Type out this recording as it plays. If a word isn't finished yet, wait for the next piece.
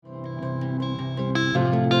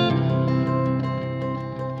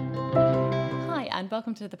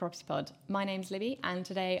welcome to the Property Pod. My name's Libby, and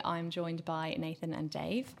today I'm joined by Nathan and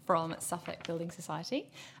Dave from Suffolk Building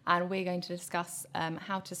Society, and we're going to discuss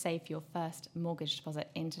how to save your first mortgage deposit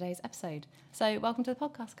in today's episode. So welcome to the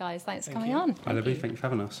podcast, guys. Thanks for coming on. Hi Libby, thank you for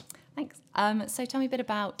having us. Thanks. So tell me a bit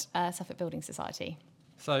about Suffolk Building Society.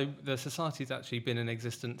 So the society's actually been in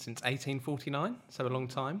existence since 1849, so a long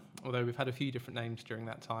time, although we've had a few different names during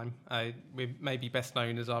that time. We're maybe best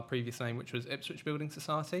known as our previous name, which was Ipswich Building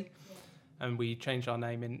Society, and we changed our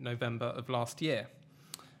name in November of last year.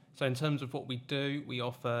 So in terms of what we do, we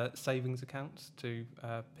offer savings accounts to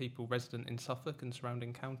people resident in Suffolk and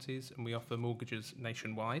surrounding counties, and we offer mortgages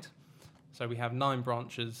nationwide. So we have 9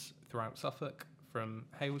 branches throughout Suffolk, from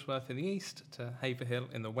Halesworth in the east to Haverhill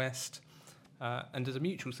in the west. And as a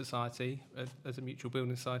mutual society, as a mutual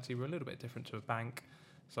building society, we're a little bit different to a bank.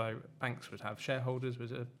 So banks would have shareholders,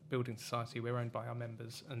 whereas a building society, we're owned by our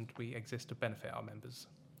members and we exist to benefit our members.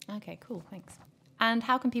 Okay, cool, thanks. And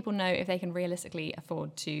how can people know if they can realistically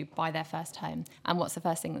afford to buy their first home, and what's the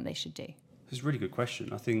first thing that they should do? It's a really good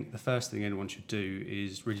question. I think the first thing anyone should do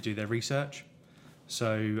is really do their research.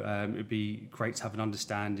 So it'd be great to have an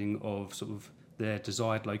understanding of sort of their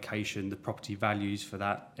desired location, the property values for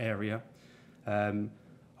that area. I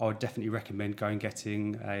would definitely recommend going and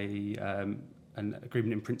getting an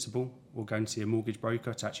agreement in principle, or going to see a mortgage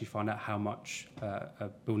broker to actually find out how much a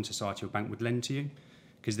building society or bank would lend to you,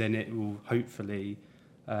 because then it will hopefully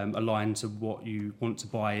align to what you want to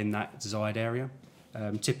buy in that desired area.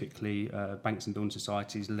 Typically, banks and building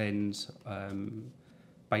societies lend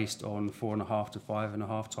based on 4.5 to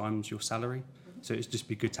 5.5 times your salary. So it'd just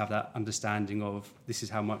be good to have that understanding of this is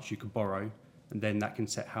how much you could borrow, and then that can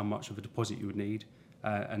set how much of a deposit you would need,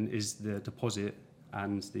 and is the deposit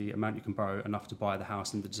and the amount you can borrow enough to buy the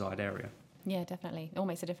house in the desired area. Yeah, definitely. It all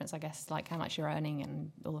makes a difference, I guess, like how much you're earning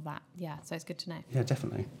and all of that. Yeah, so it's good to know. Yeah,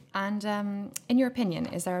 definitely. And in your opinion,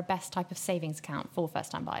 is there a best type of savings account for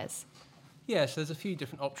first-time buyers? Yes, there's a few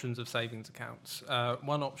different options of savings accounts.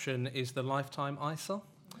 One option is the Lifetime ISA.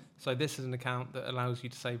 So this is an account that allows you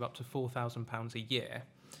to save up to £4,000 a year.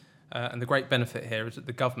 And the great benefit here is that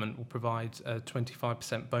the government will provide a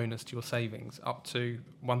 25% bonus to your savings up to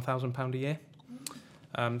 £1,000 a year.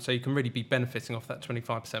 So you can really be benefiting off that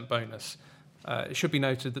 25% bonus. It should be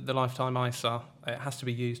noted that the Lifetime ISA, it has to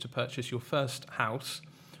be used to purchase your first house,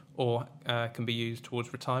 or can be used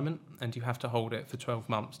towards retirement, and you have to hold it for 12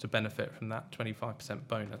 months to benefit from that 25%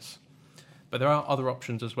 bonus. But there are other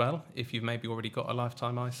options as well, if you've maybe already got a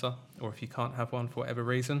Lifetime ISA, or if you can't have one for whatever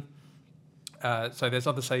reason. So there's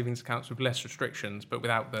other savings accounts with less restrictions, but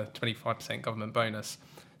without the 25% government bonus.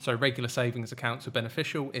 So regular savings accounts are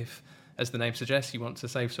beneficial if, as the name suggests, you want to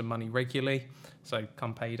save some money regularly. So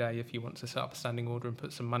come payday, if you want to set up a standing order and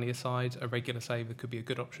put some money aside, a regular saver could be a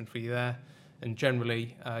good option for you there. And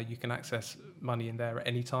generally, you can access money in there at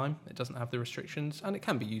any time. It doesn't have the restrictions, and it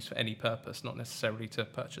can be used for any purpose, not necessarily to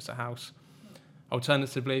purchase a house.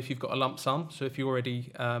 Alternatively, if you've got a lump sum, so if you're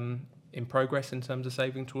already in progress in terms of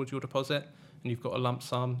saving towards your deposit, and you've got a lump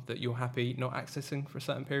sum that you're happy not accessing for a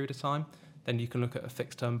certain period of time, then you can look at a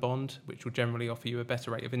fixed term bond, which will generally offer you a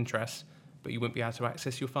better rate of interest, but you won't be able to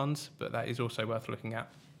access your funds, but that is also worth looking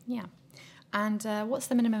at. Yeah. And what's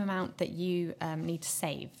the minimum amount that you need to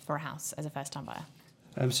save for a house as a first time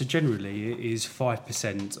buyer? So generally it is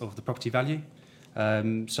 5% of the property value.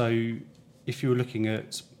 So if you're looking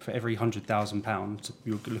at, for every £100,000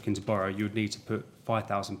 you're looking to borrow, you would need to put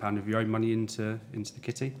 £5,000 of your own money into the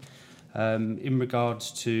kitty. In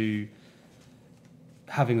regards to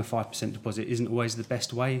having a 5% deposit isn't always the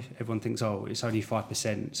best way. Everyone thinks, oh, it's only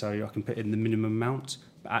 5%, so I can put in the minimum amount.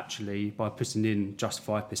 But actually, by putting in just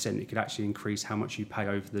 5%, it could actually increase how much you pay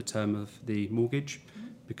over the term of the mortgage,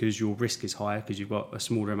 because your risk is higher because you've got a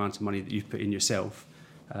smaller amount of money that you've put in yourself,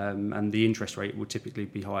 and the interest rate will typically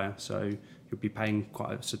be higher, so you'll be paying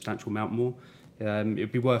quite a substantial amount more. It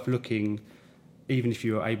would be worth looking, even if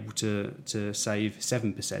you're able to save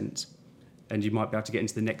 7%, and you might be able to get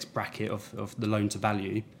into the next bracket of the loan to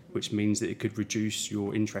value, which means that it could reduce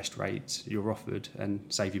your interest rate you're offered and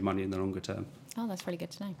save you money in the longer term. Oh, that's really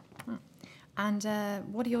good to know. Oh. And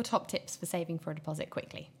what are your top tips for saving for a deposit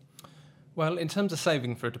quickly? Well, in terms of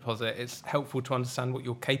saving for a deposit, it's helpful to understand what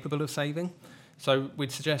you're capable of saving. So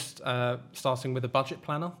we'd suggest starting with a budget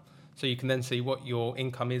planner, so you can then see what your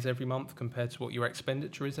income is every month compared to what your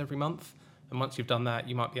expenditure is every month. And once you've done that,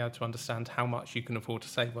 you might be able to understand how much you can afford to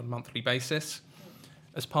save on a monthly basis.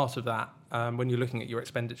 As part of that, when you're looking at your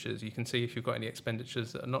expenditures, you can see if you've got any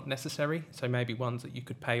expenditures that are not necessary, so maybe ones that you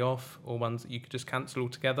could pay off or ones that you could just cancel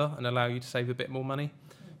altogether and allow you to save a bit more money.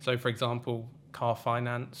 So, for example, car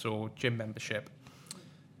finance or gym membership.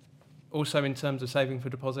 Also, in terms of saving for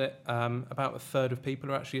deposit, about a third of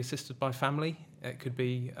people are actually assisted by family. It could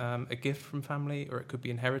be a gift from family, or it could be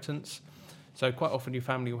inheritance. So quite often your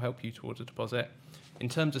family will help you towards a deposit. In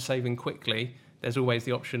terms of saving quickly, there's always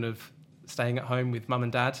the option of staying at home with mum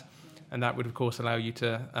and dad, and that would of course allow you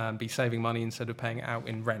to be saving money instead of paying it out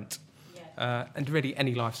in rent. And really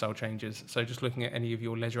any lifestyle changes. So just looking at any of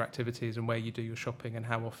your leisure activities and where you do your shopping and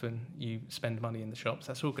how often you spend money in the shops,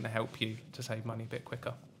 that's all going to help you to save money a bit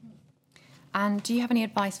quicker. And do you have any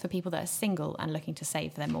advice for people that are single and looking to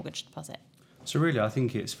save for their mortgage deposit? So really, I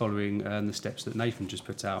think it's following the steps that Nathan just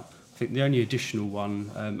put out. I think the only additional one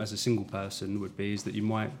as a single person would be is that you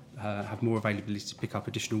might have more availability to pick up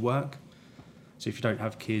additional work. So if you don't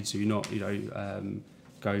have kids or you're not,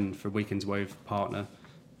 going for weekends away with a partner,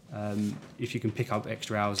 if you can pick up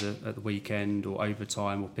extra hours at the weekend or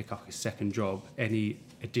overtime or pick up a second job, any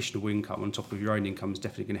additional income on top of your own income is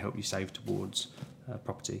definitely going to help you save towards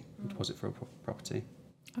property, deposit for a property.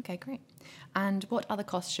 Okay, great. And what other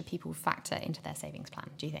costs should people factor into their savings plan,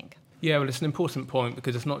 do you think? Yeah, well, it's an important point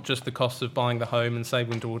because it's not just the cost of buying the home and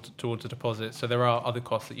saving towards a deposit. So there are other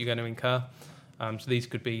costs that you're going to incur. So these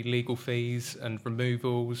could be legal fees and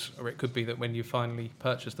removals, or it could be that when you finally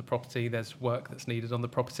purchase the property, there's work that's needed on the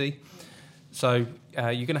property. So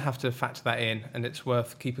you're going to have to factor that in, and it's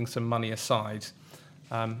worth keeping some money aside.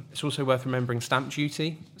 It's also worth remembering stamp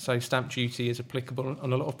duty. So stamp duty is applicable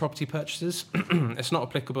on a lot of property purchases. It's not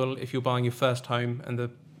applicable if you're buying your first home and the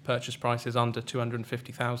purchase price is under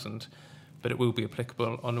 $250,000, but it will be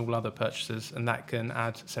applicable on all other purchases, and that can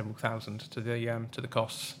add several thousand to the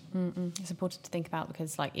costs. It's important to think about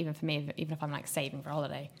because, like, even for me, even if I'm like saving for a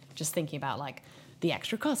holiday, just thinking about like the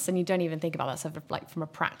extra costs, and you don't even think about that sort of like from a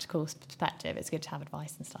practical perspective. It's good to have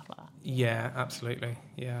advice and stuff like that. Yeah, absolutely.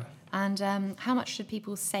 Yeah. And how much should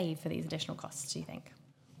people save for these additional costs, do you think?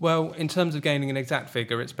 Well, in terms of gaining an exact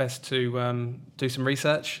figure, it's best to do some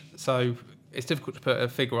research. So it's difficult to put a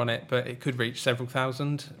figure on it, but it could reach several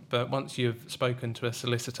thousand. But once you've spoken to a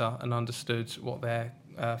solicitor and understood what their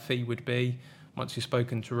fee would be, once you've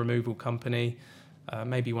spoken to a removal company,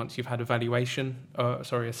 maybe once you've had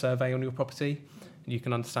a survey on your property, and you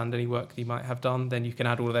can understand any work that you might have done, then you can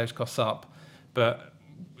add all of those costs up. But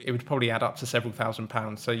it would probably add up to several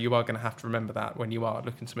 £1,000s. So you are going to have to remember that when you are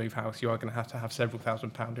looking to move house, you are going to have several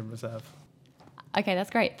 £1,000s in reserve. Okay, that's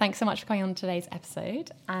great. Thanks so much for coming on today's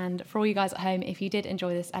episode. And for all you guys at home, if you did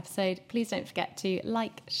enjoy this episode, please don't forget to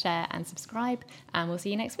like, share and subscribe. And we'll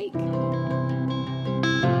see you next week.